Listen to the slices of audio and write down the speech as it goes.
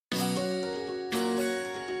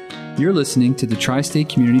You're listening to the Tri-State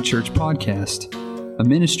Community Church Podcast, a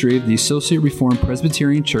ministry of the Associate Reformed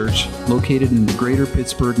Presbyterian Church located in the greater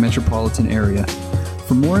Pittsburgh metropolitan area.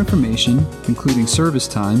 For more information, including service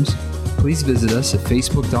times, please visit us at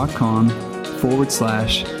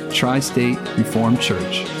facebook.com/Tri-State Reformed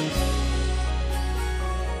Church.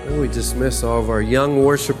 We dismiss all of our young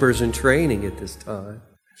worshipers in training at this time.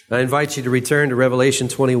 I invite you to return to Revelation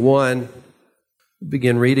 21. We'll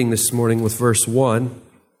begin reading this morning with verse 1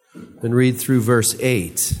 and read through verse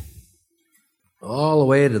 8. All the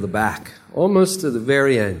way to the back, almost to the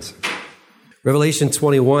very end. Revelation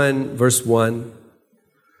 21, verse 1.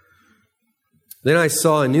 Then I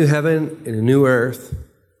saw a new heaven and a new earth,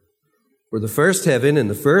 for the first heaven and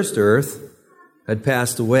the first earth had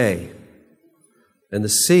passed away, and the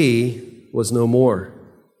sea was no more.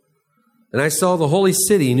 And I saw the holy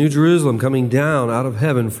city, New Jerusalem, coming down out of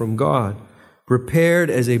heaven from God, prepared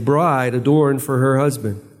as a bride adorned for her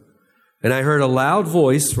husband. And I heard a loud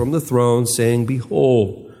voice from the throne saying,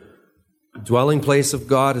 "Behold, the dwelling place of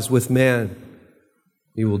God is with man.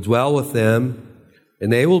 He will dwell with them,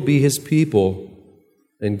 and they will be his people,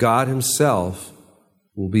 and God himself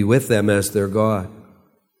will be with them as their God.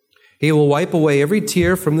 He will wipe away every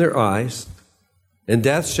tear from their eyes, and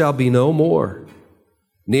death shall be no more.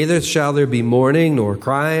 Neither shall there be mourning, nor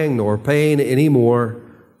crying, nor pain any more,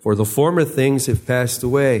 for the former things have passed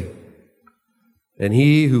away." And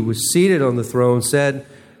he who was seated on the throne said,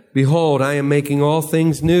 "Behold, I am making all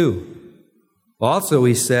things new." Also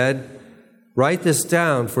he said, "Write this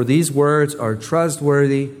down, for these words are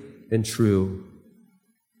trustworthy and true."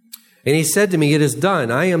 And he said to me, "It is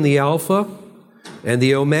done. I am the Alpha and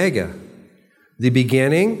the Omega, the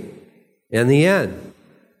beginning and the end.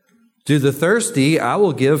 To the thirsty I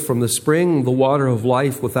will give from the spring the water of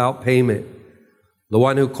life without payment. The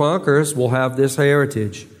one who conquers will have this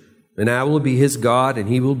heritage, and I will be his God, and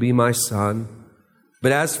he will be my son.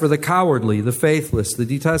 But as for the cowardly, the faithless, the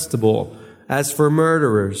detestable, as for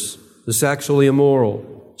murderers, the sexually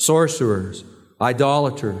immoral, sorcerers,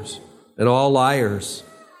 idolaters, and all liars,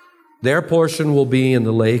 their portion will be in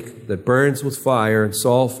the lake that burns with fire and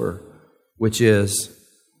sulfur, which is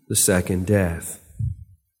the second death."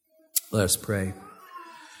 Let us pray.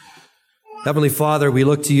 Heavenly Father, we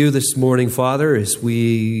look to you this morning, Father, as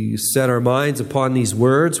we set our minds upon these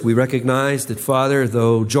words. We recognize that, Father,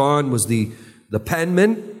 though John was the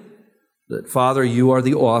penman, that, Father, you are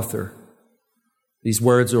the author. These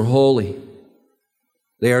words are holy.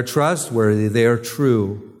 They are trustworthy. They are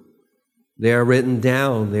true. They are written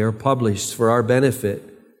down. They are published for our benefit,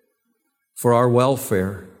 for our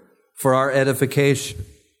welfare, for our edification.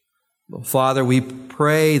 Father, we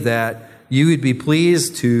pray that you would be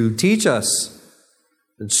pleased to teach us,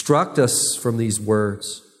 instruct us from these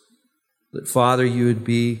words. That, Father, you would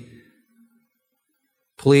be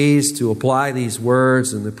pleased to apply these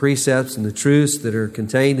words and the precepts and the truths that are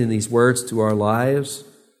contained in these words to our lives.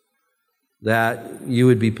 That you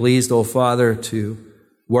would be pleased, O Father, to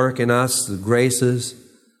work in us the graces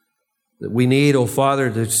that we need, O Father,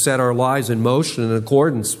 to set our lives in motion in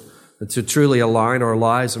accordance and to truly align our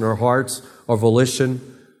lives and our hearts, our volition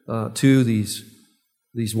to these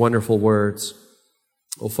wonderful words.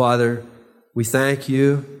 Oh, Father, we thank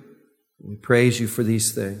you. We praise you for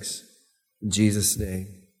these things. In Jesus' name,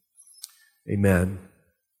 amen.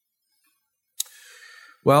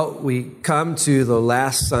 Well, we come to the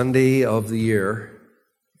last Sunday of the year,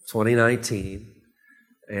 2019,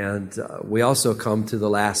 and we also come to the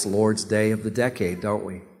last Lord's Day of the decade, don't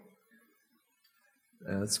we?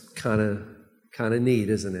 That's kind of neat,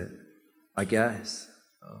 isn't it? I guess.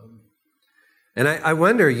 And I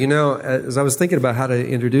wonder, as I was thinking about how to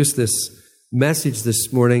introduce this message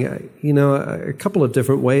this morning, a couple of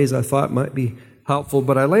different ways I thought might be helpful,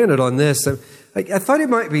 but I landed on this. I thought it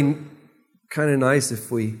might be kind of nice if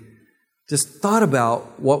we just thought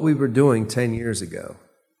about what we were doing 10 years ago.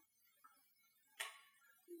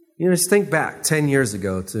 Just think back 10 years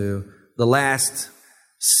ago to the last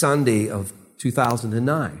Sunday of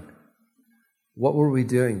 2009. What were we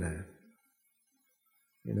doing then?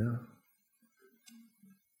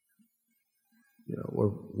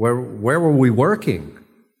 Where were we working?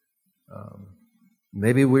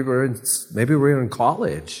 Maybe we were in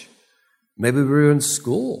college. Maybe we were in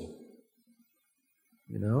school.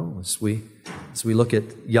 As we look at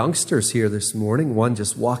youngsters here this morning, one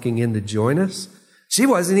just walking in to join us. She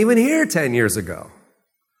wasn't even here 10 years ago.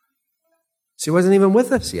 She wasn't even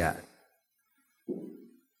with us yet.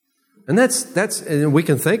 And and we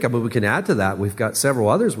can think, we can add to that. We've got several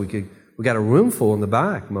others. We got a room full in the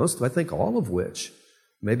back, I think all of which.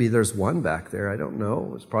 Maybe there's one back there, I don't know.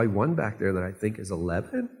 There's probably one back there that I think is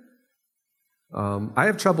 11. I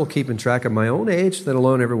have trouble keeping track of my own age, let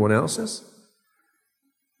alone everyone else's.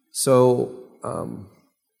 So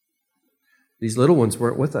these little ones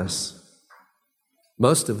weren't with us,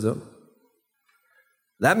 most of them.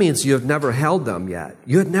 That means you have never held them yet.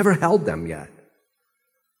 You had never held them yet.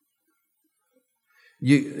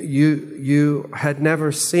 You had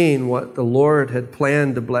never seen what the Lord had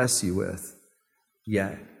planned to bless you with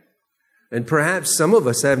yet. And perhaps some of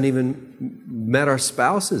us haven't even met our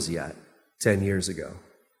spouses yet 10 years ago.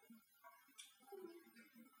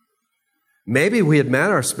 Maybe we had met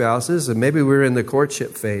our spouses and maybe we were in the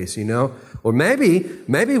courtship phase, Or maybe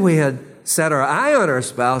we had set our eye on our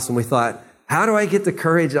spouse and we thought, how do I get the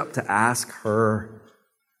courage up to ask her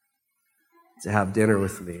to have dinner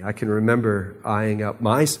with me? I can remember eyeing up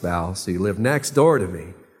my spouse who lived next door to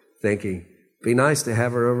me, thinking, be nice to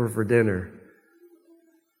have her over for dinner.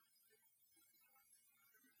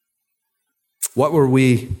 What were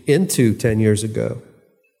we into 10 years ago?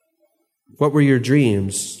 What were your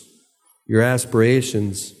dreams, your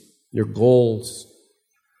aspirations, your goals?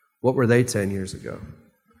 What were they 10 years ago?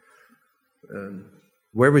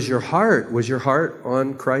 Where was your heart? Was your heart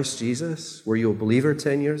on Christ Jesus? Were you a believer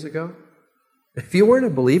 10 years ago? If you weren't a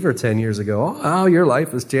believer 10 years ago, oh, your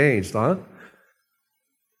life has changed, huh?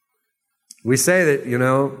 We say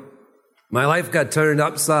that, my life got turned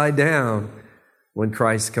upside down when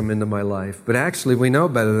Christ came into my life. But actually, we know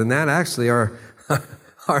better than that. Actually, our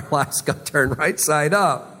lives got turned right side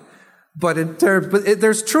up. But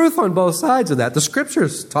there's truth on both sides of that. The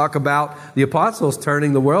scriptures talk about the apostles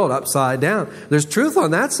turning the world upside down. There's truth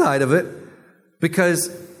on that side of it, because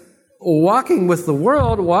walking with the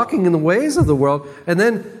world, walking in the ways of the world, and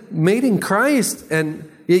then meeting Christ,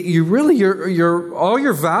 and your all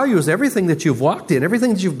your values, everything that you've walked in,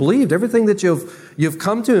 everything that you've believed, everything that you've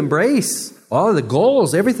come to embrace, all of the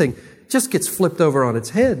goals, everything just gets flipped over on its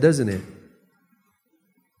head, doesn't it?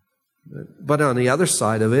 But on the other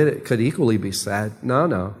side of it, it could equally be sad.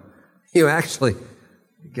 No. You actually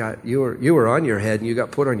you were on your head and you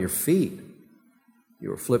got put on your feet. You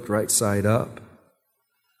were flipped right side up.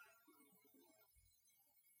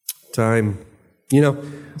 Time.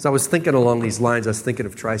 As I was thinking along these lines, I was thinking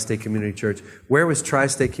of Tri-State Community Church. Where was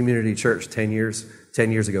Tri-State Community Church 10 years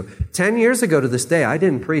ago? 10 years ago to this day, I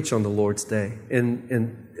didn't preach on the Lord's Day.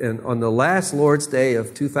 And on the last Lord's Day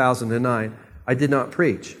of 2009, I did not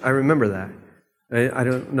preach. I remember that. I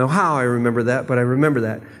don't know how I remember that, but I remember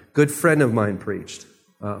that. Good friend of mine preached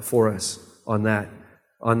for us on that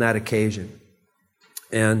occasion.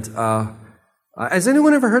 And has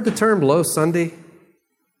anyone ever heard the term Low Sunday?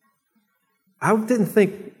 I didn't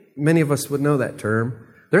think many of us would know that term.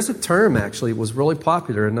 There's a term, actually, it was really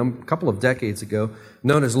popular a couple of decades ago,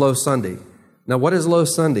 known as Low Sunday. Now, what is Low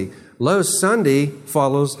Sunday? Low Sunday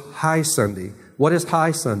follows High Sunday. What is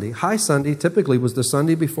High Sunday? High Sunday typically was the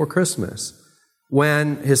Sunday before Christmas,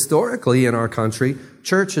 when historically in our country,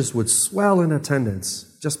 churches would swell in attendance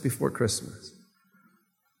just before Christmas.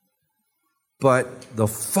 But the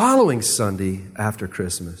following Sunday after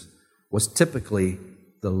Christmas was typically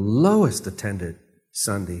the lowest attended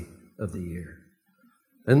Sunday of the year.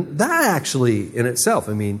 And that actually in itself,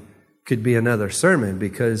 could be another sermon,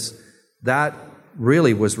 because that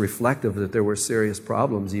really was reflective that there were serious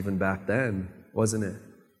problems even back then, wasn't it?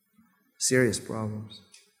 Serious problems.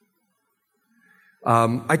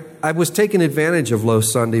 I was taking advantage of Low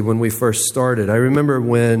Sunday when we first started. I remember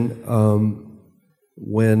when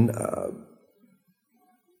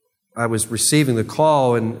I was receiving the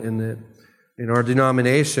call in our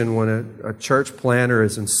denomination, when a church planter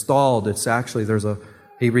is installed, it's actually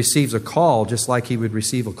he receives a call just like he would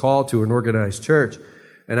receive a call to an organized church.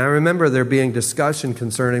 And I remember there being discussion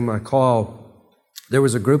concerning my call. There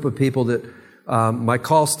was a group of people that my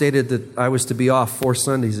call stated that I was to be off 4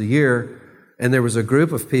 Sundays a year. And there was a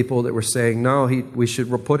group of people that were saying, no, we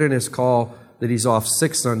should put in his call that he's off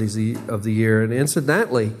 6 Sundays of the year. And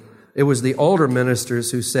incidentally, it was the older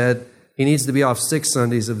ministers who said he needs to be off 6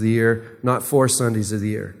 Sundays of the year, not 4 Sundays of the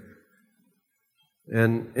year.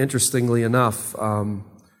 And interestingly enough,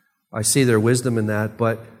 I see their wisdom in that.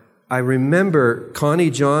 But I remember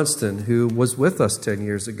Connie Johnston, who was with us 10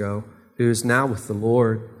 years ago, who is now with the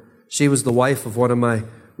Lord. She was the wife of one of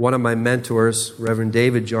my mentors, Reverend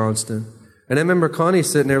David Johnston. And I remember Connie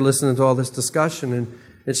sitting there listening to all this discussion,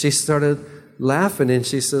 and she started laughing, and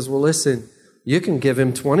she says, well, listen, you can give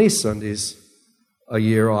him 20 Sundays a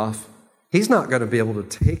year off. He's not going to be able to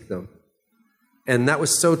take them. And that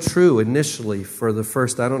was so true initially for the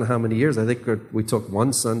first, I don't know how many years. I think we took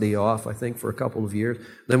 1 Sunday off, for a couple of years.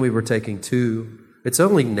 Then we were taking 2. It's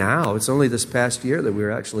only this past year that we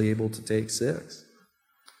were actually able to take 6.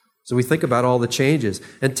 So we think about all the changes.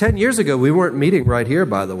 And 10 years ago, we weren't meeting right here,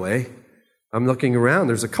 by the way. I'm looking around.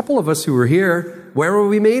 There's a couple of us who were here. Where were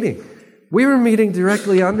we meeting? We were meeting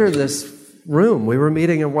directly under this room. We were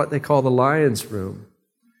meeting in what they call the Lion's Room.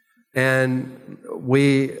 And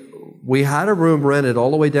we had a room rented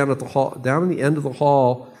all the way down at the hall, down in the end of the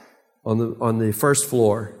hall on the first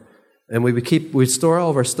floor. And we'd store all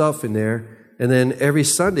of our stuff in there. And then every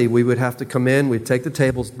Sunday we would have to come in, we'd take the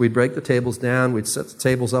tables, we'd break the tables down, we'd set the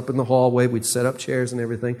tables up in the hallway, we'd set up chairs and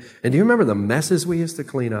everything. And do you remember the messes we used to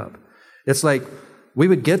clean up? It's like we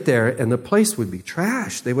would get there and the place would be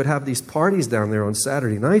trashed. They would have these parties down there on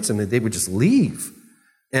Saturday nights and they would just leave.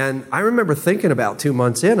 And I remember thinking about 2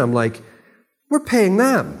 months in, I'm like, we're paying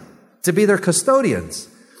them to be their custodians.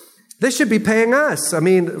 They should be paying us. I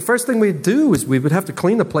mean, the first thing we'd do is we would have to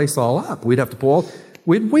clean the place all up. We'd have to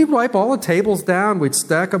we'd wipe all the tables down, we'd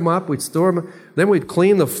stack them up, we'd store them, then we'd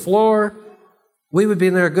clean the floor. We would be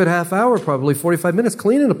in there a good half hour, probably 45 minutes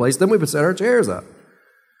cleaning the place, then we would set our chairs up.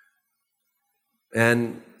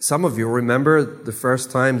 And some of you remember the first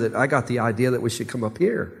time that I got the idea that we should come up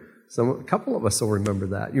here. A couple of us will remember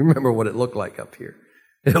that. You remember what it looked like up here.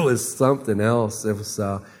 It was something else. It was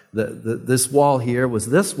this wall here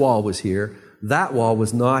this wall was here. That wall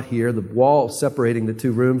was not here. The wall separating the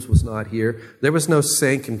two rooms was not here. There was no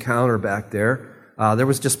sink and counter back there. There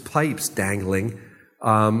was just pipes dangling.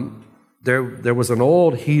 There was an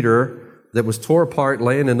old heater that was tore apart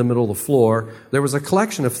laying in the middle of the floor. There was a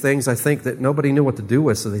collection of things, I think, that nobody knew what to do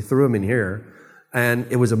with, so they threw them in here. And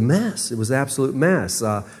it was a mess. It was an absolute mess.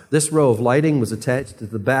 This row of lighting was attached to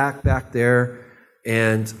the back there.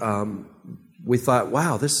 And we thought,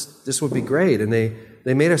 wow, this would be great. And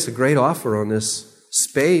they made us a great offer on this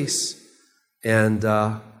space. And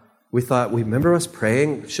we thought, we remember us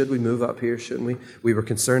praying, should we move up here, shouldn't we? We were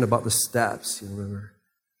concerned about the steps, you remember.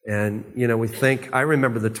 And, I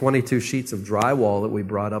remember the 22 sheets of drywall that we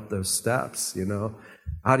brought up those steps,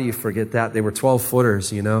 How do you forget that? They were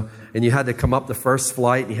 12-footers, and you had to come up the first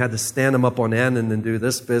flight, and you had to stand them up on end and then do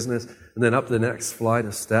this business, and then up the next flight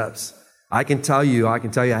of steps. I can tell you I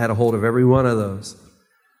had a hold of every one of those.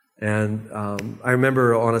 And I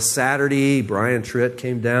remember on a Saturday, Brian Tritt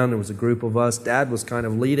came down. There was a group of us. Dad was kind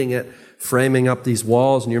of leading it, framing up these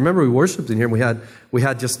walls. And you remember we worshiped in here. And we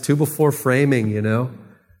had just 2x4 framing,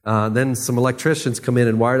 Then some electricians come in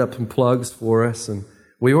and wired up some plugs for us. And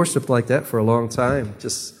we worshiped like that for a long time.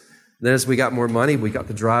 Then as we got more money, we got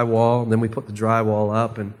the drywall. And then we put the drywall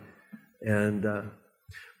up. And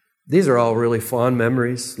these are all really fond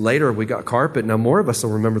memories. Later, we got carpet. Now, more of us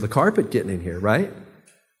will remember the carpet getting in here, right?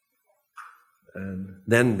 And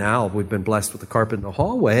then now we've been blessed with the carpet in the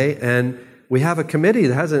hallway, and we have a committee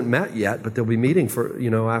that hasn't met yet, but they'll be meeting for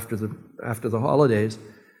after the holidays,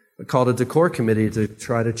 called a decor committee to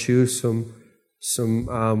try to choose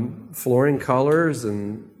some flooring colors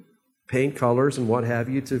and paint colors and what have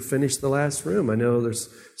you to finish the last room. I know there's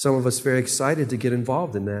some of us very excited to get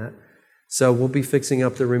involved in that, so we'll be fixing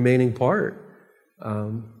up the remaining part.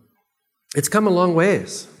 It's come a long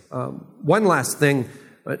ways. One last thing.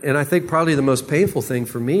 And I think probably the most painful thing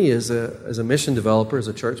for me as a mission developer, as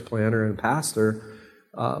a church planner and pastor,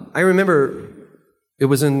 I remember it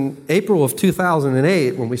was in April of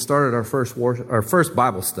 2008 when we started our first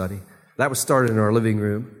Bible study. That was started in our living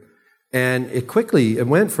room. And it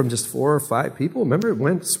went from just 4 or 5 people.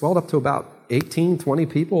 Remember, swelled up to about 18, 20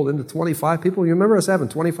 people, then to 25 people. You remember us having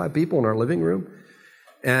 25 people in our living room?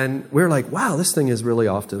 And we were like, wow, this thing is really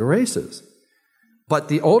off to the races. But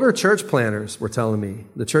the older church planners were telling me,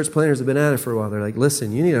 the church planners have been at it for a while. They're like,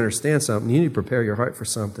 listen, you need to understand something. You need to prepare your heart for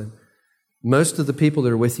something. Most of the people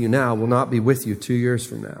that are with you now will not be with you 2 years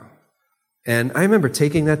from now. And I remember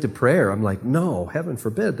taking that to prayer. I'm like, no, heaven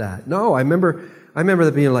forbid that. No, I remember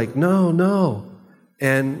that being like, no.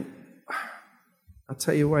 And I'll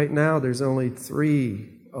tell you right now, there's only 3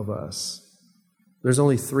 of us. There's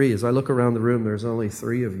only 3. As I look around the room, there's only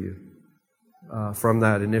 3 of you. From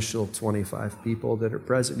that initial 25 people that are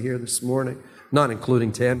present here this morning, not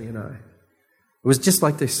including Tammy and I. It was just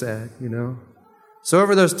like they said, So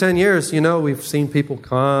over those 10 years, we've seen people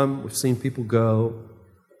come, we've seen people go.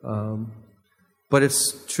 But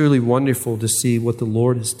it's truly wonderful to see what the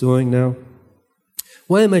Lord is doing now.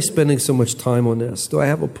 Why am I spending so much time on this? Do I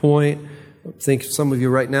have a point? I think some of you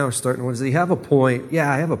right now are starting to wonder, does he have a point? Yeah,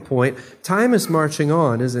 I have a point. Time is marching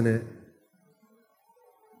on, isn't it?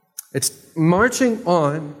 It's marching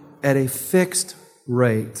on at a fixed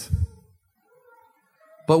rate.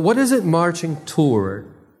 But what is it marching toward?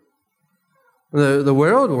 The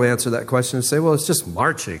world will answer that question and say, well, it's just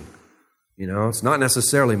marching. It's not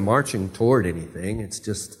necessarily marching toward anything. It's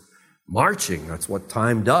just marching. That's what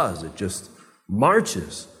time does. It just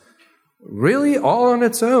marches. really all on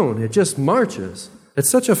its own. It just marches. It's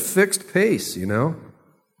such a fixed pace,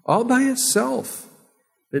 all by itself.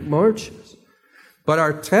 It marches. But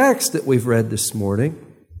our text that we've read this morning,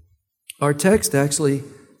 our text actually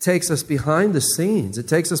takes us behind the scenes. It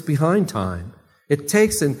takes us behind time. It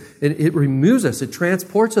takes and it removes us. It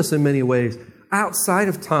transports us in many ways outside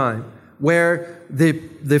of time, where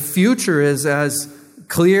the future is as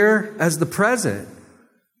clear as the present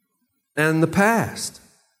and the past.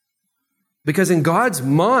 Because in God's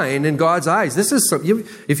mind, in God's eyes, this is something,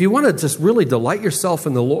 if you want to just really delight yourself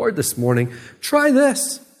in the Lord this morning, try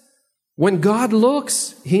this. When God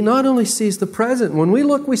looks, He not only sees the present. When we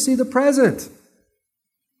look, we see the present.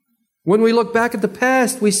 When we look back at the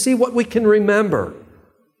past, we see what we can remember.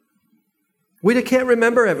 We can't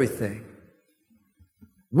remember everything.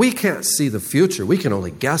 We can't see the future. We can only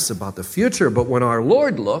guess about the future. But when our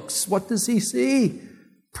Lord looks, what does He see?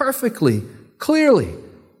 Perfectly, clearly,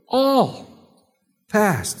 all.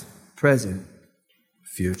 Past, present,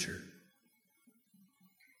 future.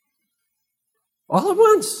 All at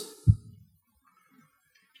once.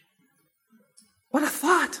 What a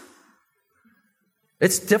thought.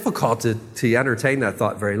 It's difficult to entertain that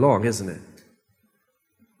thought very long, isn't it?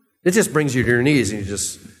 It just brings you to your knees and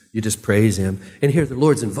you just praise Him. And here the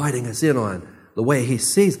Lord's inviting us in on the way He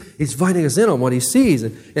sees. He's inviting us in on what He sees.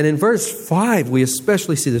 And in verse 5, we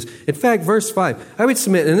especially see this. In fact, verse 5, I would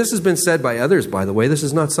submit, and this has been said by others, by the way, this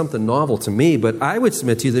is not something novel to me, but I would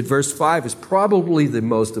submit to you that verse 5 is probably the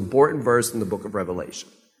most important verse in the book of Revelation.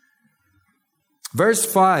 Verse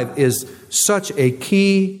 5 is such a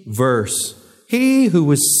key verse. He who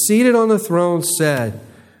was seated on the throne said,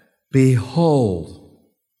 "Behold."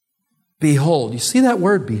 Behold. You see that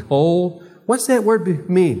word, behold? What's that word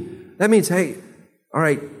mean? That means, hey, all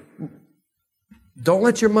right, don't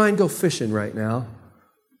let your mind go fishing right now.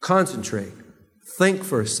 Concentrate. Think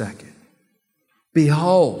for a second.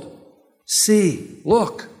 Behold. See.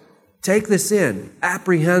 Look. Take this in.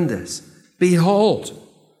 Apprehend this. Behold.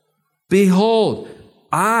 Behold.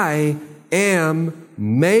 I am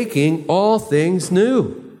making all things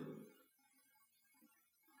new.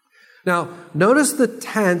 Now, notice the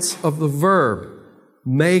tense of the verb,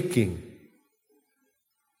 making.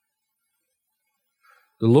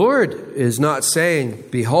 The Lord is not saying,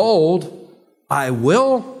 behold, I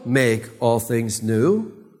will make all things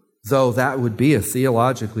new, though that would be a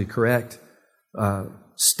theologically correct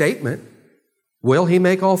statement. Will He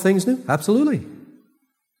make all things new? Absolutely.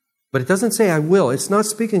 But it doesn't say I will. It's not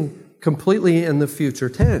speaking completely in the future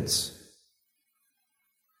tense.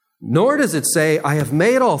 Nor does it say, I have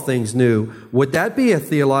made all things new. Would that be a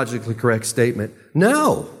theologically correct statement?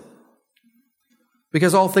 No.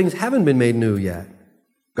 Because all things haven't been made new yet.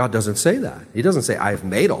 God doesn't say that. He doesn't say, I have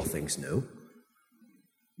made all things new.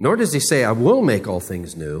 Nor does He say, I will make all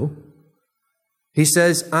things new. He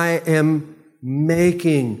says, I am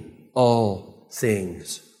making all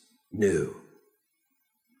things new.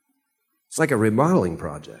 It's like a remodeling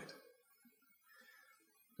project.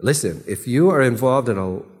 Listen, if you are involved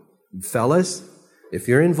in fellas, if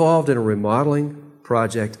you're involved in a remodeling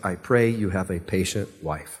project, I pray you have a patient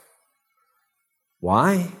wife.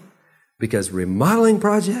 Why? Because remodeling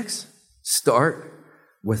projects start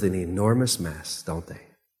with an enormous mess, don't they?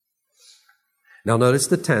 Now notice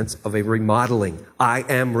the tense of a remodeling. I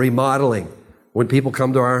am remodeling. When people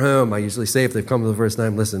come to our home, I usually say, if they've come for the first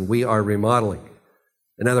time, listen, we are remodeling.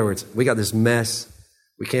 In other words, we got this mess.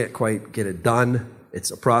 We can't quite get it done. It's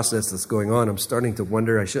a process that's going on. I'm starting to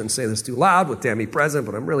wonder, I shouldn't say this too loud with Tammy present,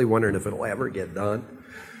 but I'm really wondering if it'll ever get done.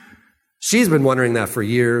 She's been wondering that for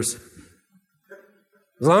years.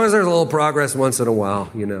 As long as there's a little progress once in a while,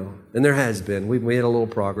 and there has been. We've made a little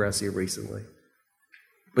progress here recently.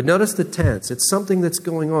 But notice the tense. It's something that's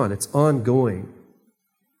going on. It's ongoing.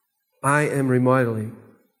 I am remodeling.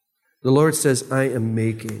 The Lord says, I am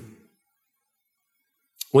making.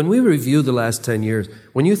 When we review the last 10 years,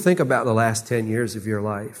 when you think about the last 10 years of your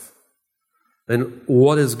life and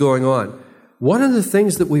what is going on, one of the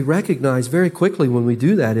things that we recognize very quickly when we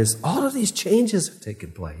do that is all of these changes have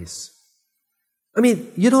taken place. I mean,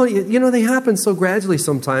 they happen so gradually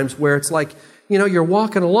sometimes where it's like, you're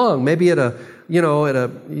walking along, maybe at a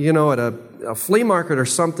flea market or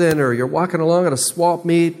something, or you're walking along at a swap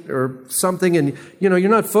meet or something, and you're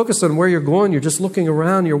not focused on where you're going. You're just looking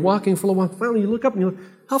around. You're walking for a while. Finally, you look up and you look,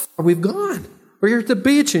 how far we've gone. Or you're at the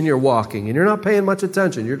beach and you're walking and you're not paying much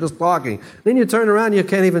attention. You're just walking. Then you turn around and you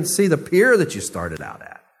can't even see the pier that you started out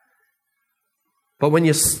at. But when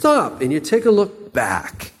you stop and you take a look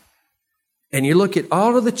back and you look at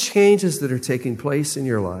all of the changes that are taking place in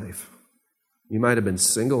your life, you might have been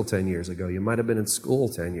single 10 years ago. You might have been in school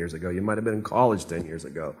 10 years ago. You might have been in college 10 years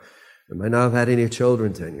ago. You might not have had any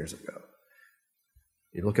children 10 years ago.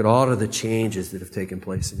 You look at all of the changes that have taken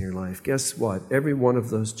place in your life. Guess what? Every one of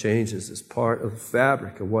those changes is part of the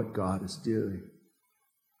fabric of what God is doing.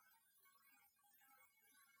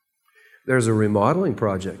 There's a remodeling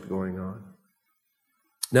project going on.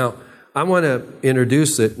 Now, I want to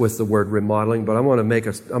introduce it with the word remodeling, but I want to make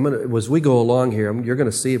as we go along here, you're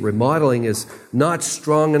going to see remodeling is not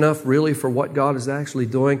strong enough really for what God is actually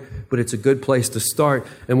doing, but it's a good place to start.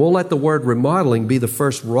 And we'll let the word remodeling be the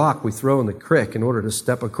first rock we throw in the creek in order to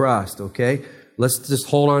step across, okay? Let's just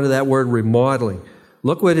hold on to that word remodeling.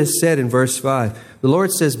 Look what is said in verse 5. The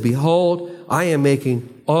Lord says, "Behold, I am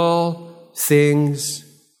making all things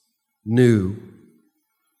new."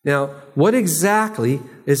 Now, what exactly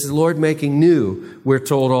is the Lord making new? We're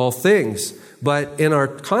told all things. But in our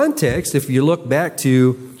context, if you look back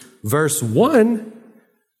to verse 1,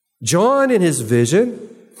 John in his vision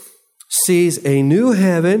sees a new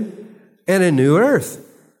heaven and a new earth.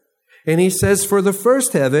 And he says, "For the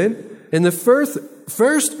first heaven and the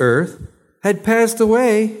first earth had passed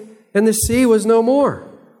away, and the sea was no more."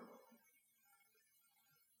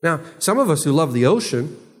 Now, some of us who love the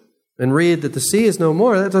ocean and read that the sea is no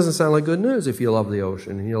more, that doesn't sound like good news if you love the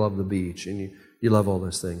ocean and you love the beach and you love all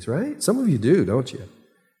those things, right? Some of you do, don't you?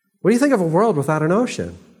 What do you think of a world without an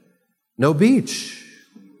ocean? No beach.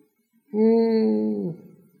 Well,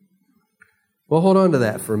 hold on to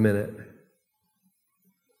that for a minute.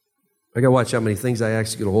 I got to watch how many things I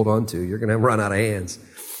ask you to hold on to. You're going to run out of hands.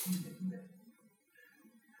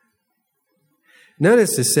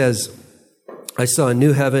 Notice it says, "I saw a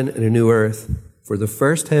new heaven and a new earth. For the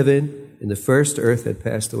first heaven and the first earth had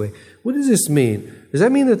passed away." What does this mean? Does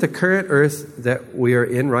that mean that the current earth that we are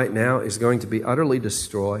in right now is going to be utterly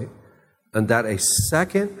destroyed and that a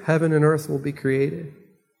second heaven and earth will be created?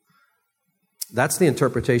 That's the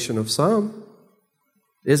interpretation of some,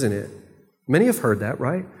 isn't it? Many have heard that,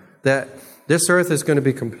 right? That this earth is going to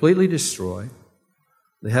be completely destroyed.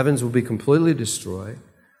 The heavens will be completely destroyed.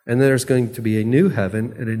 And there's going to be a new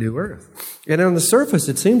heaven and a new earth. And on the surface,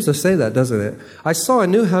 it seems to say that, doesn't it? "I saw a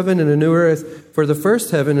new heaven and a new earth, for the first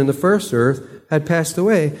heaven and the first earth had passed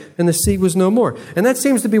away, and the sea was no more." And that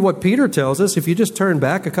seems to be what Peter tells us. If you just turn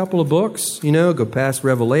back a couple of books, go past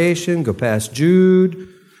Revelation, go past Jude,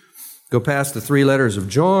 go past the 3 letters of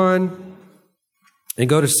John, and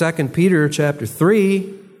go to 2 Peter chapter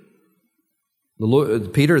 3.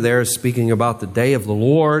 Peter there is speaking about the day of the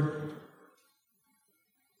Lord,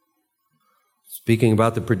 speaking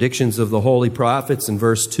about the predictions of the holy prophets in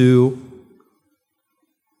verse 2.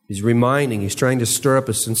 He's trying to stir up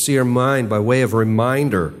a sincere mind by way of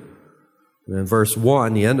reminder. And in verse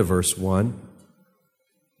 1, the end of verse 1,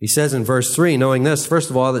 he says in verse 3, "Knowing this, first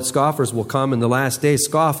of all, that scoffers will come in the last days,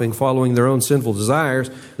 scoffing, following their own sinful desires.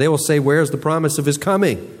 They will say, 'Where is the promise of his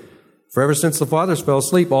coming?' For ever since the fathers fell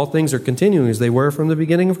asleep, all things are continuing as they were from the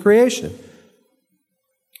beginning of creation.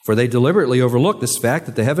 For they deliberately overlook this fact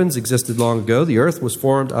that the heavens existed long ago, the earth was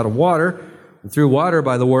formed out of water, and through water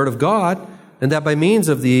by the word of God, and that by means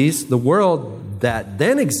of these, the world that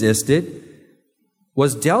then existed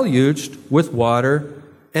was deluged with water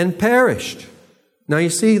and perished." Now you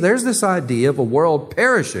see, there's this idea of a world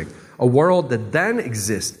perishing, a world that then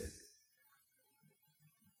existed.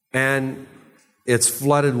 And it's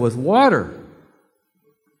flooded with water.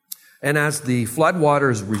 And as the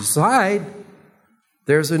floodwaters recede,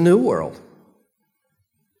 there's a new world.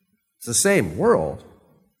 It's the same world.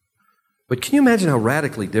 But can you imagine how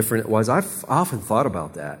radically different it was? I've often thought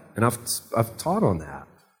about that, and I've taught on that.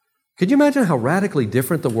 Could you imagine how radically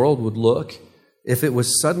different the world would look if it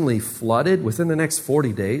was suddenly flooded within the next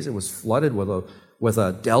 40 days? It was flooded with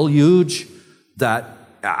a deluge that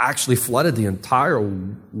actually flooded the entire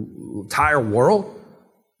world.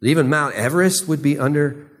 Even Mount Everest would be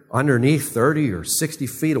underneath 30 or 60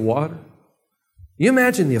 feet of water. You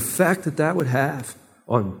imagine the effect that would have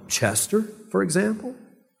on Chester, for example?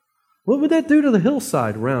 What would that do to the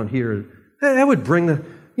hillside around here? That would bring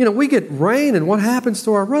we get rain, and what happens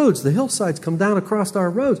to our roads? The hillsides come down across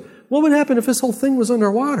our roads. What would happen if this whole thing was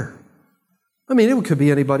underwater? I mean, it could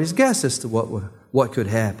be anybody's guess as to what could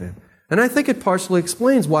happen. And I think it partially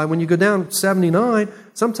explains why when you go down 79,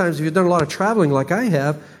 sometimes if you've done a lot of traveling like I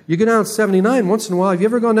have, you go down 79 once in a while. Have you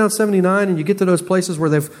ever gone down 79 and you get to those places where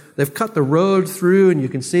they've cut the road through and you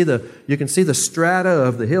can see the strata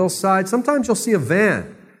of the hillside? Sometimes you'll see a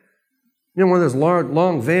van. One of those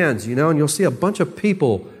long vans, and you'll see a bunch of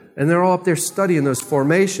people and they're all up there studying those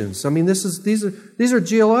formations. I mean, these are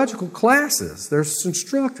geological classes. There's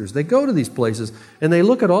instructors. They go to these places and they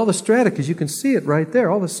look at all the strata because you can see it right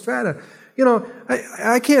there, all the strata.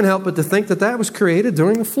 I can't help but to think that was created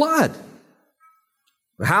during the flood.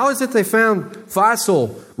 How is it they found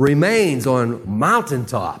fossil remains on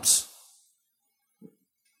mountaintops?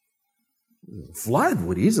 Flood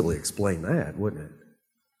would easily explain that, wouldn't it?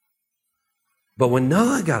 But when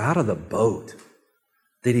Noah got out of the boat,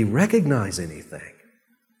 did he recognize anything?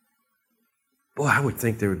 Boy, I would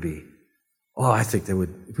think there would be, I think there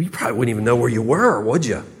would, you probably wouldn't even know where you were, would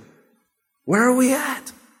you? Where are we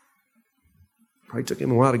at? Probably took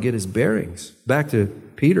him a while to get his bearings. Back to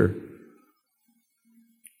Peter.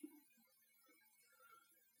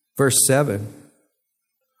 Verse 7.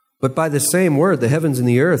 But by the same word, the heavens and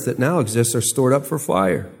the earth that now exist are stored up for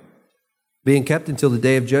fire, being kept until the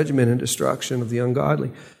day of judgment and destruction of the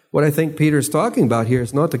ungodly. What I think Peter's talking about here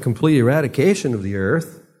is not the complete eradication of the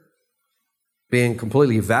earth, being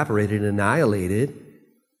completely evaporated and annihilated,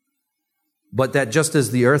 but that just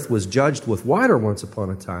as the earth was judged with water once upon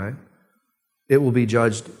a time, it will be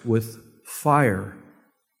judged with fire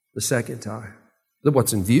the second time.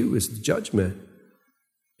 What's in view is the judgment.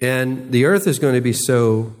 And the earth is going to be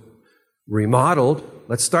so remodeled.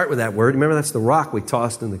 Let's start with that word. Remember, that's the rock we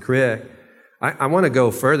tossed in the creek. I want to go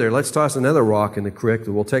further. Let's toss another rock in the creek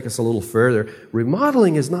that will take us a little further.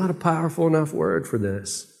 Remodeling is not a powerful enough word for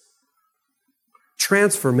this.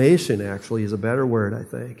 Transformation, actually, is a better word, I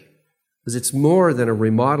think, because it's more than a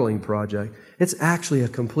remodeling project. It's actually a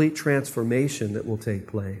complete transformation that will take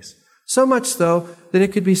place. So much so that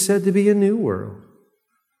it could be said to be a new world.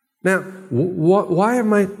 Now, why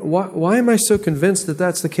am I so convinced that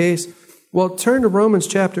that's the case? Well, turn to Romans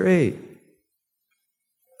chapter 8.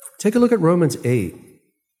 Take a look at Romans 8.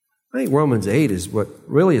 I think Romans 8 is what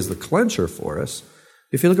really is the clincher for us.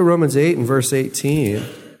 If you look at Romans 8 and verse 18,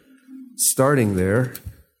 starting there,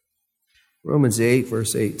 Romans 8,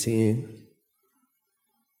 verse 18.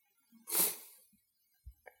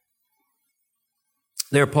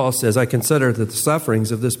 There Paul says, I consider that the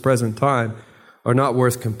sufferings of this present time are not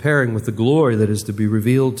worth comparing with the glory that is to be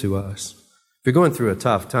revealed to us. If you're going through a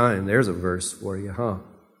tough time, there's a verse for you, huh?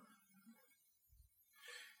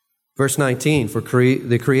 Verse 19, for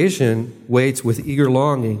the creation waits with eager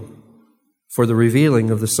longing for the revealing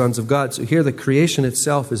of the sons of God. So here the creation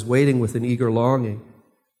itself is waiting with an eager longing.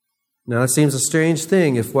 Now it seems a strange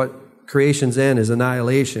thing if what creation's end is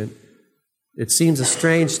annihilation. It seems a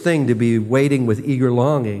strange thing to be waiting with eager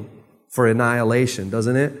longing for annihilation,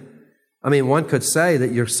 doesn't it? I mean, one could say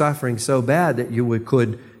that you're suffering so bad that you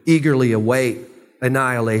could eagerly await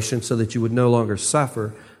annihilation so that you would no longer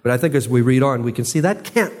suffer. But I think as we read on, we can see that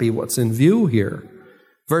can't be what's in view here.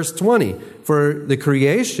 Verse 20, for the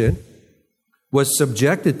creation was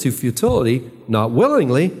subjected to futility, not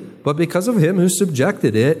willingly, but because of him who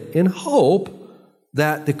subjected it, in hope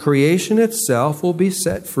that the creation itself will be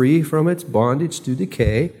set free from its bondage to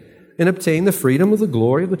decay and obtain the freedom of the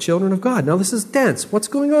glory of the children of God. Now this is dense. What's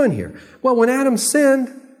going on here? Well, when Adam sinned,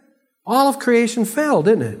 all of creation fell,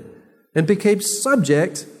 didn't it? And became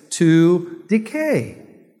subject to decay.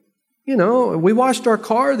 You know, we washed our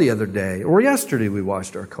car the other day, or yesterday we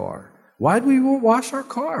washed our car. Why did we wash our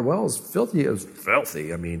car? Well, it was filthy. It was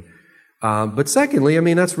filthy, but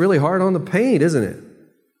secondly, that's really hard on the paint, isn't it?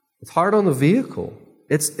 It's hard on the vehicle.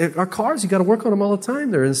 Our cars, you got to work on them all the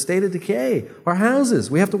time. They're in a state of decay. Our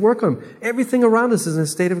houses, we have to work on them. Everything around us is in a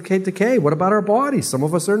state of decay. What about our bodies? Some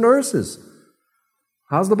of us are nurses.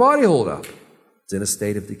 How's the body hold up? It's in a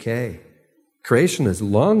state of decay. Creation is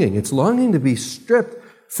longing. It's longing to be stripped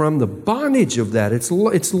from the bondage of that. It's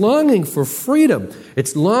longing for freedom.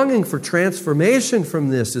 It's longing for transformation from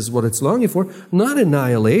this is what it's longing for, not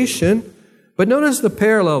annihilation. But notice the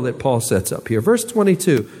parallel that Paul sets up here. Verse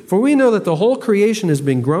 22, for we know that the whole creation has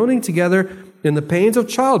been groaning together in the pains of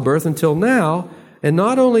childbirth until now, and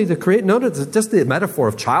not only notice just the metaphor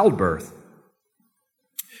of childbirth.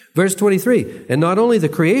 Verse 23, and not only the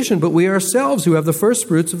creation, but we ourselves who have the first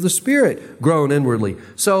fruits of the Spirit groan inwardly.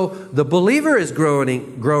 So the believer is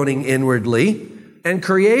groaning inwardly, and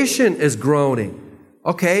creation is groaning.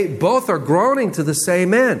 Okay, both are groaning to the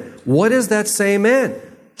same end. What is that same end?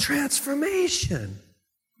 Transformation.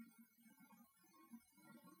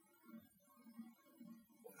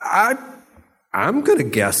 I'm going to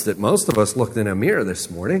guess that most of us looked in a mirror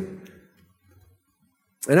this morning.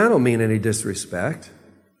 And I don't mean any disrespect.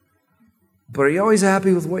 But are you always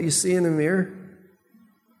happy with what you see in the mirror?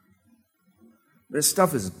 This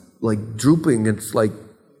stuff is like drooping. It's like,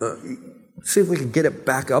 see if we can get it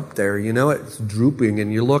back up there. You know, it's drooping,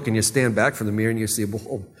 and you look and you stand back from the mirror and you see,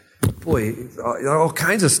 oh, boy, all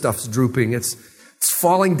kinds of stuff's drooping. It's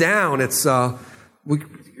falling down. It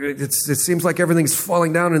seems like everything's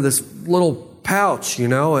falling down in this little pouch, you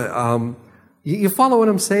know. You follow what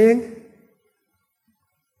I'm saying?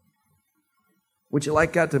 Would you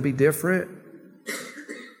like that to be different?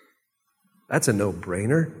 That's a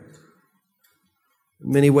no-brainer.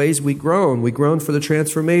 In many ways, we groan. We groan for the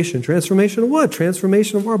transformation. Transformation of what?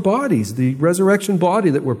 Transformation of our bodies, the resurrection body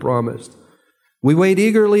that we're promised. We wait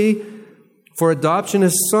eagerly for adoption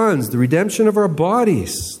as sons, the redemption of our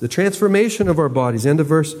bodies, the transformation of our bodies. End of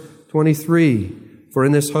verse 23. For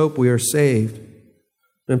in this hope we are saved.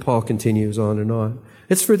 And Paul continues on and on.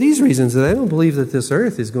 It's for these reasons that I don't believe that this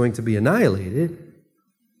earth is going to be annihilated,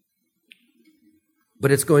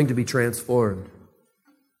 but it's going to be transformed.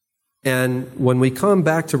 And when we come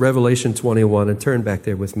back to Revelation 21 and turn back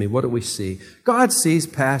there with me, what do we see? God sees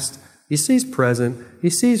past, He sees present, He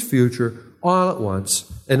sees future all at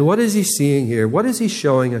once. And what is He seeing here? What is He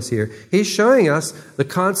showing us here? He's showing us the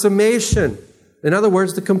consummation. In other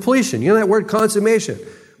words, the completion. You know that word consummation?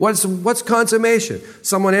 What's consummation?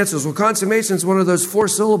 Someone answers, well, consummation is one of those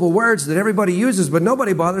 4-syllable words that everybody uses, but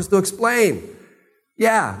nobody bothers to explain.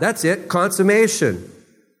 Yeah, that's it, consummation.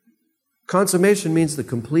 Consummation means the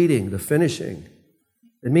completing, the finishing.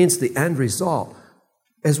 It means the end result.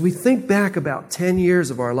 As we think back about 10 years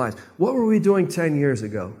of our lives, what were we doing 10 years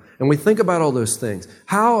ago? And we think about all those things.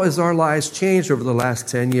 How has our lives changed over the last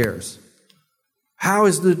 10 years? How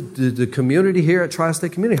is the community here at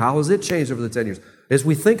Tri-State Community, how has it changed over the 10 years? As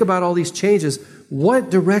we think about all these changes, what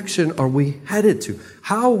direction are we headed to?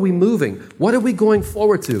 How are we moving? What are we going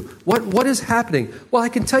forward to? What is happening? Well, I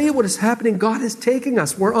can tell you what is happening. God is taking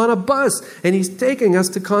us. We're on a bus, and He's taking us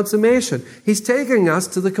to consummation. He's taking us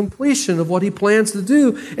to the completion of what He plans to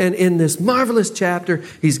do. And in this marvelous chapter,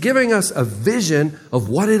 He's giving us a vision of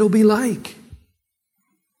what it'll be like.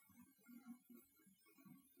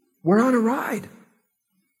 We're on a ride.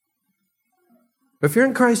 If you're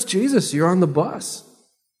in Christ Jesus, you're on the bus.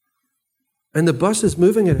 And the bus is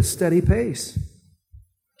moving at a steady pace.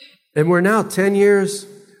 And we're now 10 years,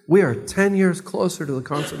 we are 10 years closer to the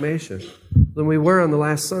consummation than we were on the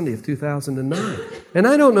last Sunday of 2009. And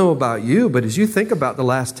I don't know about you, but as you think about the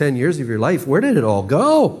last 10 years of your life, where did it all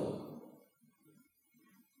go?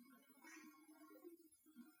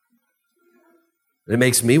 It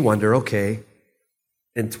makes me wonder, okay,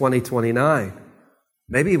 in 2029,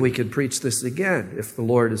 maybe we could preach this again if the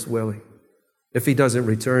Lord is willing. If He doesn't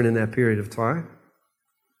return in that period of time.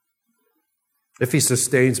 If He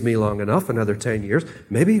sustains me long enough, another 10 years,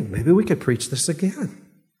 maybe we could preach this again.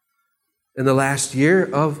 In the last year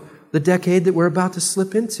of the decade that we're about to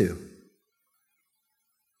slip into.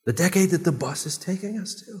 The decade that the bus is taking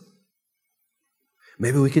us to.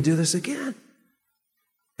 Maybe we could do this again.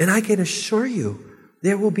 And I can assure you,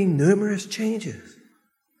 there will be numerous changes.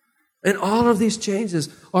 And all of these changes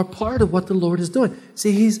are part of what the Lord is doing.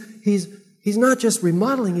 See, He's not just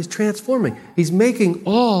remodeling, He's transforming. He's making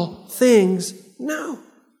all things new.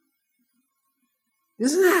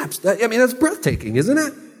 Isn't that? I mean, that's breathtaking, isn't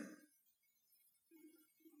it?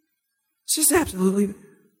 It's just absolutely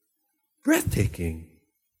breathtaking.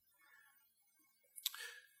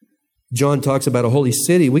 John talks about a holy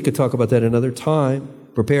city. We could talk about that another time.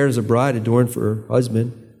 Prepared as a bride adorned for her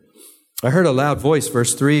husband. I heard a loud voice,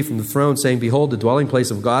 verse 3, from the throne saying, "Behold, the dwelling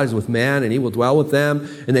place of God is with man, and He will dwell with them,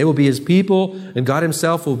 and they will be His people, and God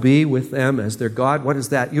Himself will be with them as their God." What is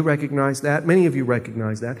that? You recognize that? Many of you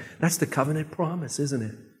recognize that. That's the covenant promise, isn't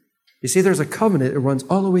it? You see, there's a covenant that runs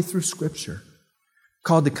all the way through Scripture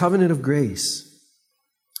called the covenant of grace.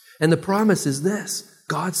 And the promise is this.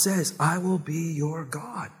 God says, "I will be your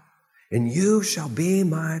God, and you shall be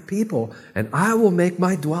my people, and I will make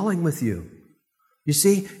my dwelling with you." You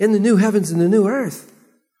see, in the new heavens and the new earth,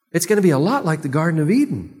 it's going to be a lot like the Garden of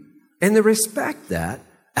Eden. In the respect that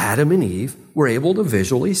Adam and Eve were able to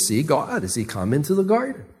visually see God as He come into the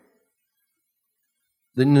garden.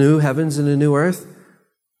 The new heavens and the new earth,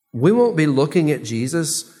 we won't be looking at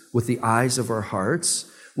Jesus with the eyes of our hearts.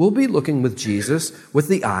 We'll be looking with Jesus with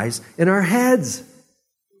the eyes in our heads.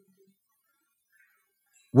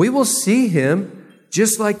 We will see Him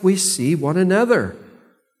just like we see one another.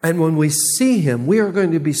 And when we see Him, we are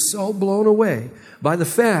going to be so blown away by the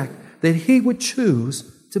fact that He would choose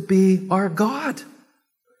to be our God.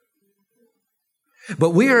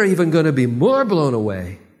 But we are even going to be more blown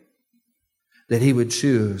away that He would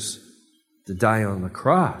choose to die on the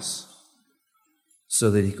cross so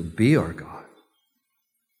that He could be our God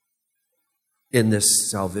in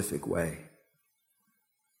this salvific way.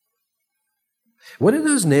 What are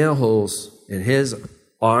those nail holes in His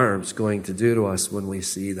arms going to do to us when we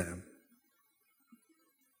see them?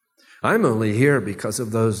 I'm only here because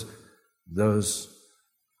of those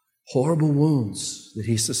horrible wounds that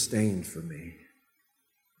He sustained for me.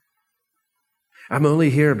 I'm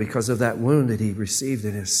only here because of that wound that He received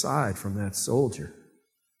in His side from that soldier.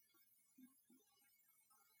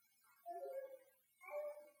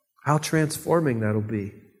 How transforming that'll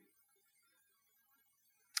be.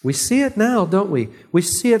 We see it now, don't we? We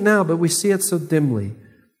see it now, but we see it so dimly.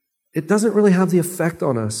 It doesn't really have the effect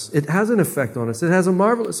on us. It has an effect on us. It has a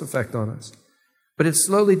marvelous effect on us. But it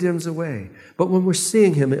slowly dims away. But when we're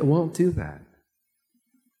seeing Him, it won't do that.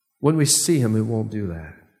 When we see Him, it won't do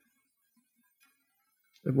that.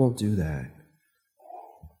 It won't do that.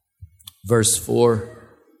 Verse 4,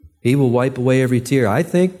 He will wipe away every tear. I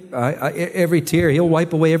think every tear, He'll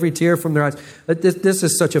wipe away every tear from their eyes. This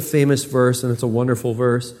is such a famous verse, and it's a wonderful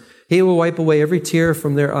verse. He will wipe away every tear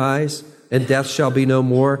from their eyes, and death shall be no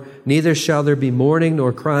more. Neither shall there be mourning,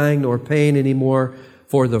 nor crying, nor pain anymore,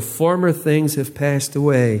 for the former things have passed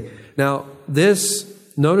away. Now, notice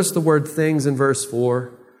the word things in verse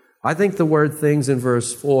 4. I think the word things in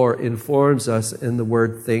verse 4 informs us in the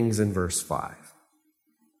word things in verse 5.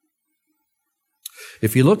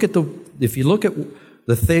 If you look at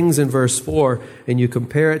the things in verse 4 and you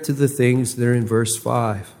compare it to the things that are in verse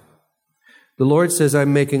 5, the Lord says,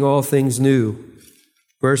 I'm making all things new.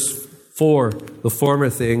 Verse 4, the former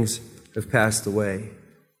things have passed away.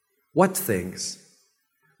 What things?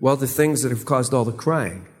 Well, the things that have caused all the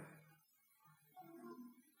crying.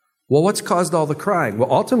 Well, what's caused all the crying?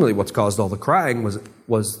 Well, ultimately what's caused all the crying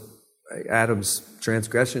was Adam's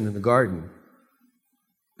transgression in the garden.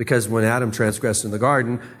 Because when Adam transgressed in the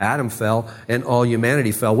garden, Adam fell, and all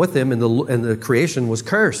humanity fell with him, and the creation was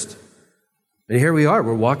cursed. And here we are,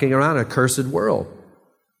 we're walking around a cursed world.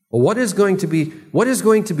 Well, what is going to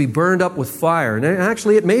be burned up with fire? And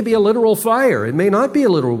actually, it may be a literal fire. It may not be a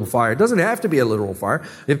literal fire. It doesn't have to be a literal fire.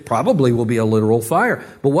 It probably will be a literal fire.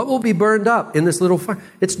 But what will be burned up in this little fire?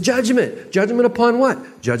 It's judgment. Judgment upon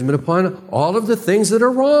what? Judgment upon all of the things that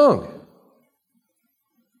are wrong,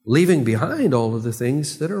 leaving behind all of the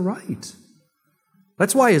things that are right.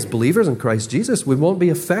 That's why as believers in Christ Jesus, we won't be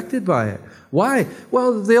affected by it. Why?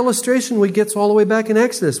 Well, the illustration we get all the way back in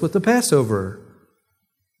Exodus with the Passover.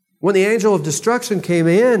 When the angel of destruction came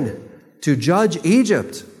in to judge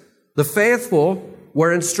Egypt, the faithful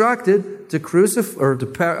were instructed to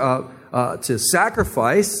to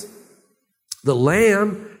sacrifice the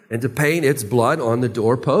lamb and to paint its blood on the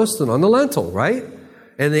doorpost and on the lintel, right?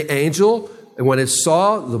 And the angel, when it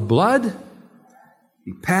saw the blood,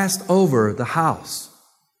 he passed over the house.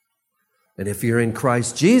 And if you're in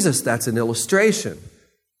Christ Jesus, that's an illustration.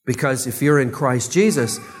 Because if you're in Christ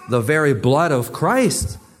Jesus, the very blood of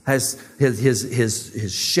Christ has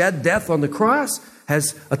his shed death on the cross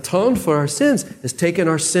has atoned for our sins, has taken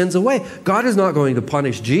our sins away. God is not going to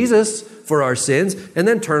punish Jesus for our sins and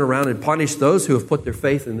then turn around and punish those who have put their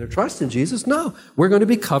faith and their trust in Jesus. No, we're going to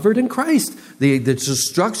be covered in Christ. The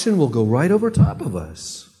destruction will go right over top of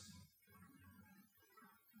us.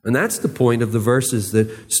 And that's the point of the verses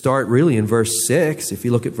that start really in verse 6. If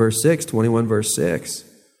you look at verse 6, 21 verse 6.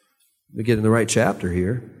 We get in the right chapter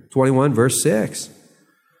here. 21 verse 6.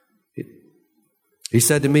 He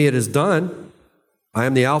said to me, it is done. I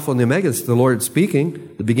am the Alpha and the Omega. This is the Lord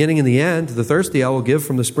speaking. The beginning and the end. To the thirsty I will give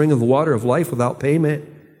from the spring of the water of life without payment.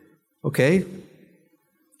 Okay.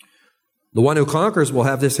 The one who conquers will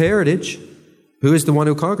have this heritage. Who is the one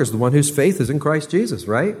who conquers? The one whose faith is in Christ Jesus,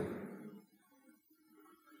 right?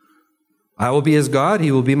 I will be his God.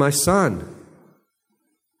 He will be my son.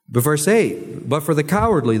 But verse 8, but for the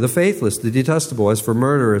cowardly, the faithless, the detestable, as for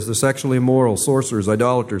murderers, the sexually immoral, sorcerers,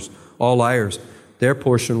 idolaters, all liars, their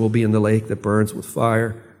portion will be in the lake that burns with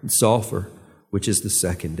fire and sulfur, which is the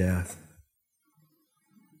second death.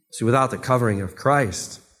 See, without the covering of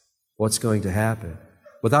Christ, what's going to happen?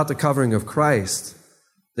 Without the covering of Christ,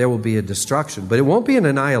 there will be a destruction. But it won't be an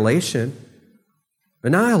annihilation.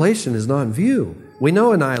 Annihilation is not in view. We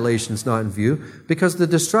know annihilation is not in view because the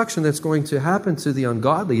destruction that's going to happen to the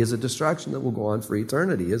ungodly is a destruction that will go on for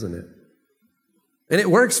eternity, isn't it? And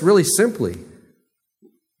it works really simply.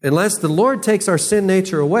 Unless the Lord takes our sin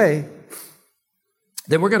nature away,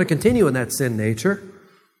 then we're going to continue in that sin nature.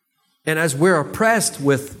 And as we're oppressed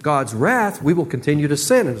with God's wrath, we will continue to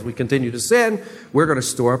sin. As we continue to sin, we're going to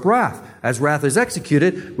store up wrath. As wrath is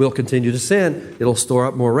executed, we'll continue to sin. It'll store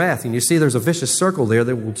up more wrath. And you see there's a vicious circle there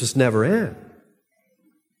that will just never end.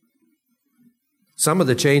 Some of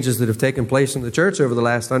the changes that have taken place in the church over the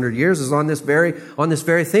last 100 years is on this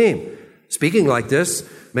very theme. Speaking like this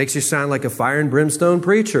makes you sound like a fire and brimstone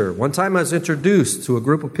preacher. One time I was introduced to a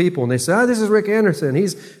group of people and they said, this is Rick Anderson.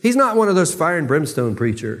 He's not one of those fire and brimstone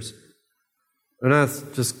preachers. And I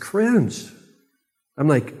just cringed. I'm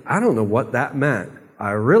like, I don't know what that meant.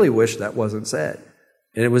 I really wish that wasn't said.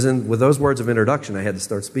 And it was with those words of introduction I had to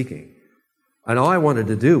start speaking. And all I wanted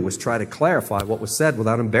to do was try to clarify what was said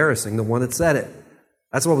without embarrassing the one that said it.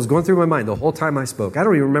 That's what was going through my mind the whole time I spoke. I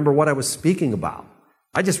don't even remember what I was speaking about.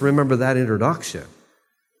 I just remember that introduction.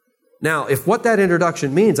 Now, if what that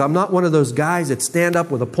introduction means, I'm not one of those guys that stand up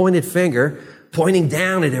with a pointed finger, pointing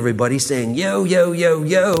down at everybody, saying, yo, yo, yo,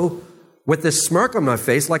 yo, with this smirk on my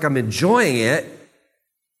face like I'm enjoying it,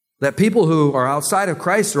 that people who are outside of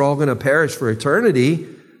Christ are all going to perish for eternity.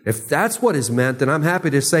 If that's what is meant, then I'm happy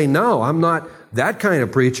to say, no, I'm not that kind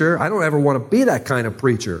of preacher. I don't ever want to be that kind of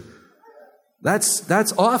preacher.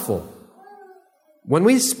 That's awful. When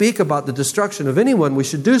we speak about the destruction of anyone, we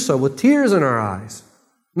should do so with tears in our eyes,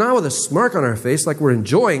 not with a smirk on our face like we're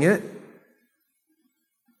enjoying it.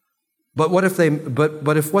 But what if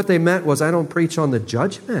if what they meant was, I don't preach on the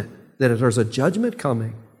judgment, that if there's a judgment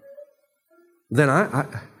coming, then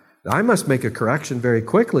I must make a correction very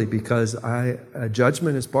quickly, because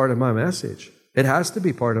judgment is part of my message. It has to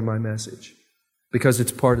be part of my message because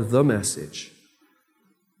it's part of the message.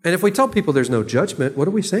 And if we tell people there's no judgment, what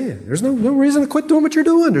are we saying? There's no reason to quit doing what you're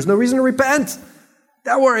doing. There's no reason to repent.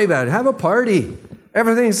 Don't worry about it. Have a party.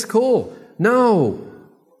 Everything's cool. No,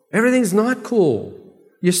 everything's not cool.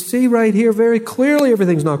 You see right here very clearly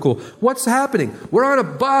everything's not cool. What's happening? We're on a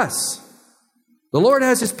bus. The Lord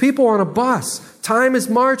has His people on a bus. Time is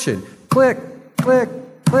marching. Click, click,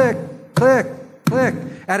 click, click, click.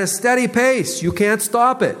 At a steady pace. You can't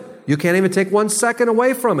stop it. You can't even take 1 second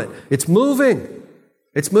away from it. It's moving.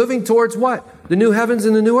 It's moving towards what? The new heavens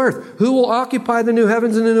and the new earth. Who will occupy the new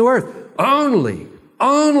heavens and the new earth?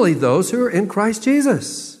 Only those who are in Christ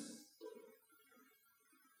Jesus.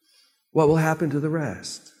 What will happen to the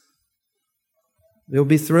rest? They'll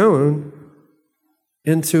be thrown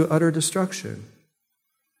into utter destruction.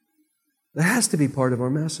 That has to be part of our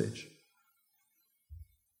message.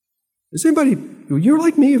 Is anybody, you're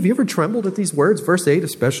like me, have you ever trembled at these words, verse 8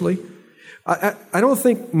 especially? I don't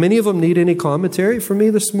think many of them need any commentary from me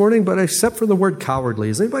this morning, but except for the word cowardly.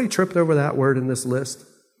 Has anybody tripped over that word in this list?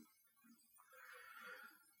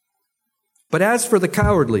 But as for the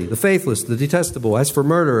cowardly, the faithless, the detestable, as for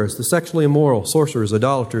murderers, the sexually immoral, sorcerers,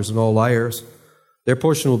 idolaters, and all liars, their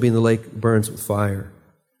portion will be in the lake that burns with fire.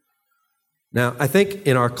 Now, I think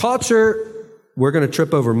in our culture, we're going to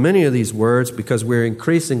trip over many of these words because we're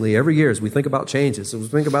increasingly, every year as we think about changes, as we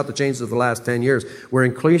think about the changes of the last 10 years, we're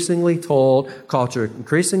increasingly told, culture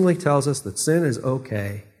increasingly tells us that sin is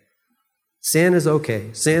okay. Sin is okay.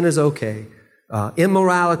 Sin is okay.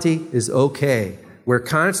 Immorality is okay. We're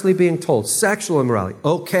constantly being told sexual immorality,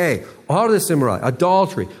 okay. All of this immorality,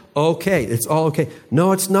 adultery, okay. It's all okay.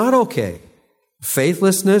 No, it's not okay.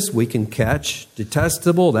 Faithlessness, we can catch.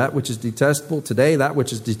 Detestable, that which is detestable. Today, that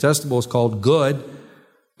which is detestable is called good.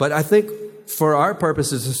 But I think for our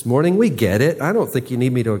purposes this morning, we get it. I don't think you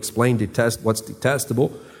need me to explain what's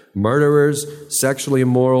detestable. Murderers, sexually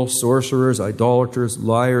immoral, sorcerers, idolaters,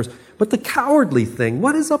 liars. But the cowardly thing,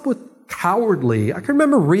 what is up with cowardly? I can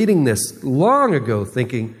remember reading this long ago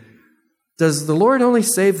thinking, does the Lord only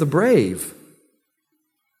save the brave?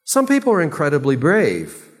 Some people are incredibly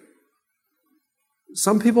brave.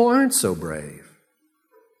 Some people aren't so brave.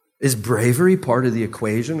 Is bravery part of the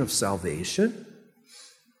equation of salvation?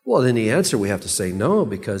 Well, then the answer we have to say no,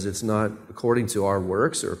 because it's not according to our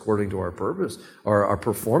works or according to our purpose or our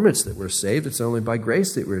performance that we're saved. It's only by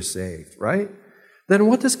grace that we're saved, right? Then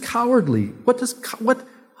what does cowardly,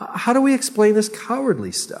 how do we explain this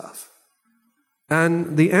cowardly stuff?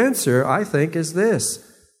 And the answer, I think, is this.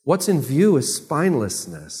 What's in view is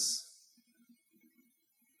spinelessness.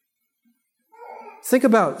 Think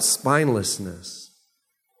about spinelessness.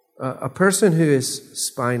 A person who is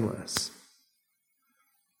spineless.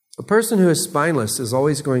 A person who is spineless is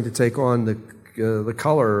always going to take on the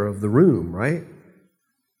color of the room, right?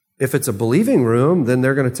 If it's a believing room, then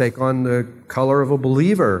they're going to take on the color of a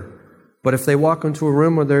believer. But if they walk into a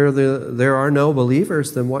room where there are no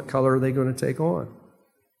believers, then what color are they going to take on?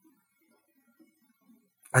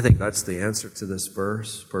 I think that's the answer to this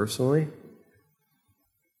verse, personally.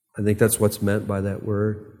 I think that's what's meant by that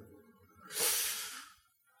word.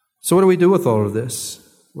 So what do we do with all of this?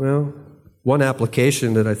 Well, one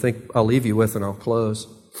application that I think I'll leave you with and I'll close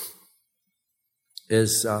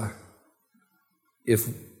is if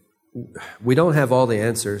we don't have all the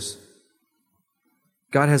answers,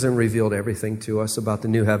 God hasn't revealed everything to us about the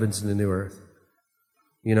new heavens and the new earth.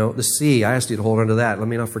 You know, the sea, I asked you to hold on to that. Let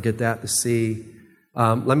me not forget that, the sea.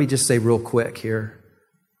 Let me just say real quick here.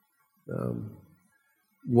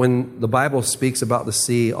 When the Bible speaks about the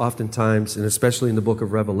sea, oftentimes, and especially in the book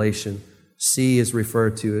of Revelation, sea is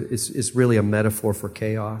referred to, is really a metaphor for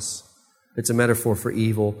chaos. It's a metaphor for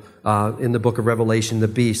evil. In the book of Revelation, the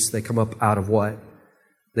beasts, they come up out of what?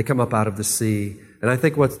 They come up out of the sea. And I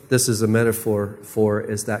think what this is a metaphor for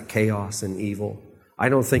is that chaos and evil. I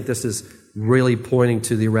don't think this is really pointing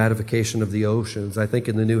to the eradication of the oceans. I think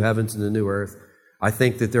in the new heavens and the new earth, I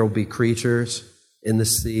think that there will be creatures in the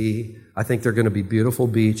sea. I think there are going to be beautiful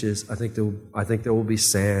beaches. I think there will be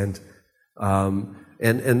sand.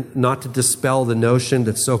 And not to dispel the notion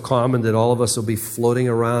that's so common that all of us will be floating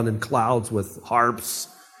around in clouds with harps.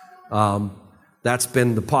 That's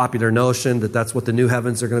been the popular notion, that that's what the new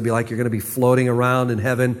heavens are going to be like. You're going to be floating around in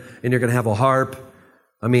heaven and you're going to have a harp.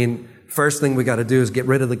 I mean, first thing we got to do is get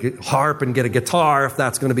rid of the harp and get a guitar if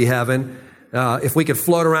that's going to be heaven. If we could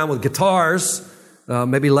float around with guitars,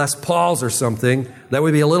 maybe Les Pauls or something, that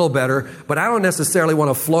would be a little better. But I don't necessarily want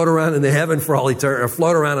to float around in the heaven for all eternity, or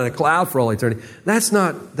float around in a cloud for all eternity. That's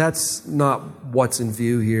not what's in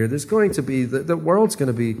view here. There's going to be, the world's going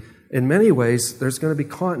to be, in many ways, there's going to be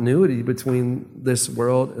continuity between this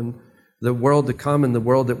world and the world to come and the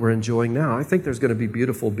world that we're enjoying now. I think there's going to be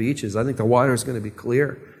beautiful beaches. I think the water is going to be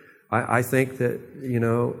clear. I think that,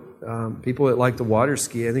 people that like to water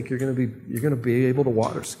ski, I think you're going to be able to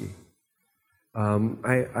water ski.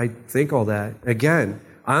 I think all that. Again,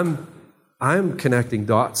 I'm connecting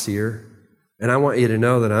dots here, and I want you to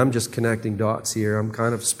know that I'm just connecting dots here. I'm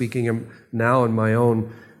kind of speaking now in my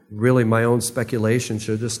own speculation.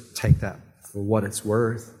 So just take that for what it's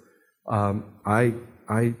worth. I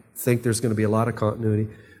think there's going to be a lot of continuity.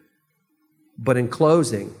 But in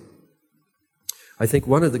closing, I think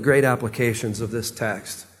one of the great applications of this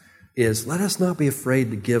text is, let us not be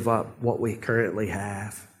afraid to give up what we currently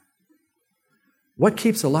have. What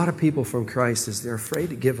keeps a lot of people from Christ is they're afraid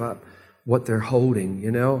to give up what they're holding,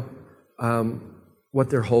 what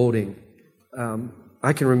they're holding.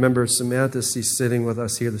 I can remember Samantha, she's sitting with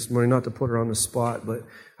us here this morning, not to put her on the spot, but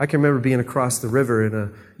I can remember being across the river in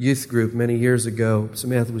a youth group many years ago.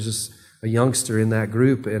 Samantha was just a youngster in that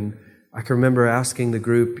group, and I can remember asking the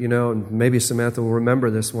group, and maybe Samantha will remember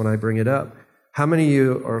this when I bring it up, how many of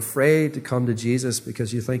you are afraid to come to Jesus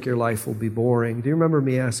because you think your life will be boring? Do you remember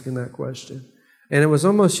me asking that question? And it was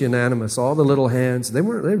almost unanimous. All the little hands, they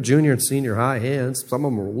were junior and senior high hands. Some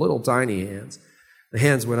of them were little tiny hands. The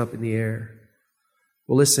hands went up in the air.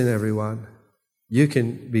 Well, listen, everyone. You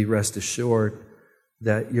can be rest assured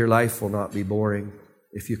that your life will not be boring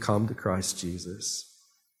if you come to Christ Jesus.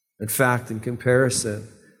 In fact, in comparison,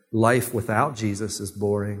 life without Jesus is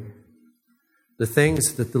boring. The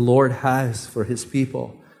things that the Lord has for His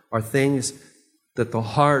people are things that the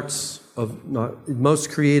hearts of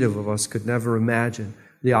most creative of us could never imagine.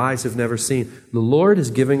 The eyes have never seen. The Lord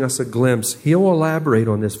is giving us a glimpse. He'll elaborate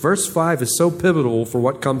on this. Verse 5 is so pivotal for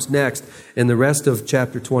what comes next in the rest of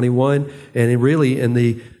chapter 21, and really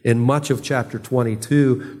in much of chapter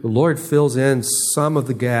 22. The Lord fills in some of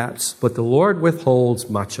the gaps, but the Lord withholds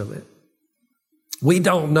much of it. We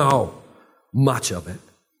don't know much of it.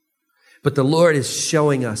 But the Lord is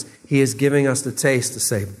showing us, He is giving us the taste to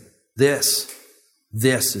say, this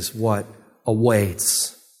is what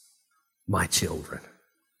awaits my children.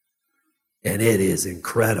 And it is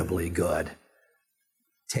incredibly good.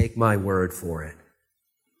 Take my word for it.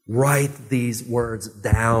 Write these words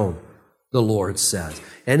down, the Lord says.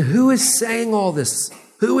 And who is saying all this?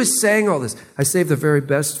 Who is saying all this? I saved the very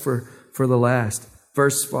best for the last.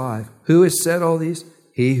 Verse 5. Who has said all these?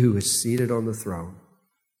 He who is seated on the throne.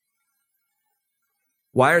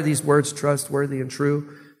 Why are these words trustworthy and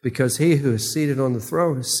true? Because He who is seated on the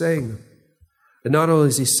throne is saying them. And not only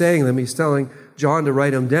is He saying them, He's telling John to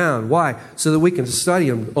write them down. Why? So that we can study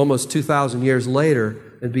them almost 2,000 years later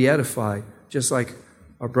and be edified, just like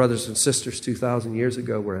our brothers and sisters 2,000 years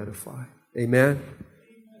ago were edified. Amen?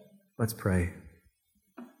 Let's pray.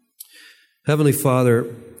 Heavenly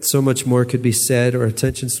Father, so much more could be said. Our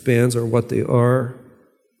attention spans are what they are.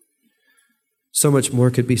 So much more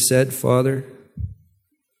could be said, Father.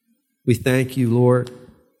 We thank You, Lord,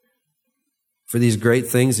 for these great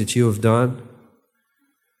things that You have done.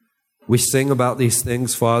 We sing about these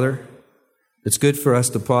things, Father. It's good for us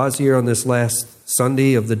to pause here on this last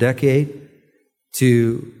Sunday of the decade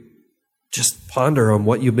to just ponder on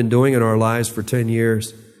what You've been doing in our lives for 10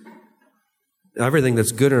 years. Everything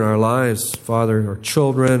that's good in our lives, Father, our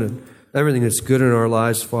children, and everything that's good in our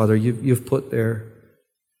lives, Father, You've put there.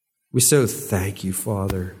 We so thank You,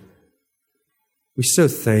 Father. We so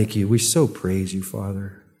thank You. We so praise You,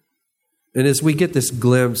 Father. And as we get this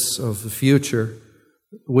glimpse of the future,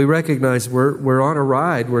 we recognize we're on a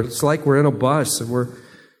ride. It's like we're in a bus, and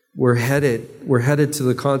we're headed to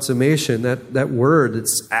the consummation. That word,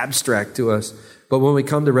 it's abstract to us. But when we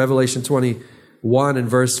come to Revelation 21 and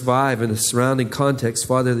verse 5 and the surrounding context,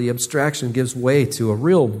 Father, the abstraction gives way to a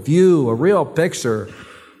real view, a real picture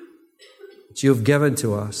that You have given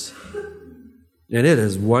to us. And it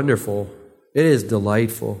is wonderful. It is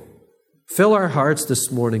delightful. Fill our hearts this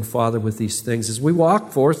morning, Father, with these things. As we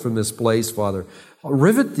walk forth from this place, Father,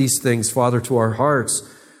 rivet these things, Father, to our hearts.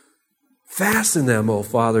 Fasten them, O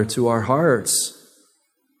Father, to our hearts.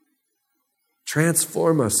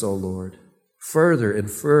 Transform us, O Lord, further and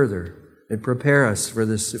further, and prepare us for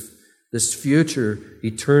this future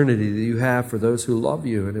eternity that you have for those who love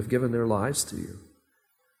you and have given their lives to you.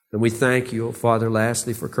 And we thank you, O Father,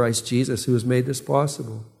 lastly, for Christ Jesus, who has made this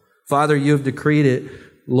possible. Father, you have decreed it.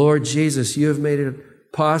 Lord Jesus, you have made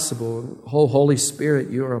it possible. Holy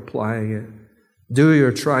Spirit, you are applying it. Do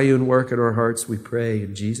your triune work in our hearts, we pray,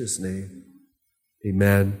 in Jesus' name.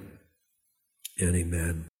 Amen and amen.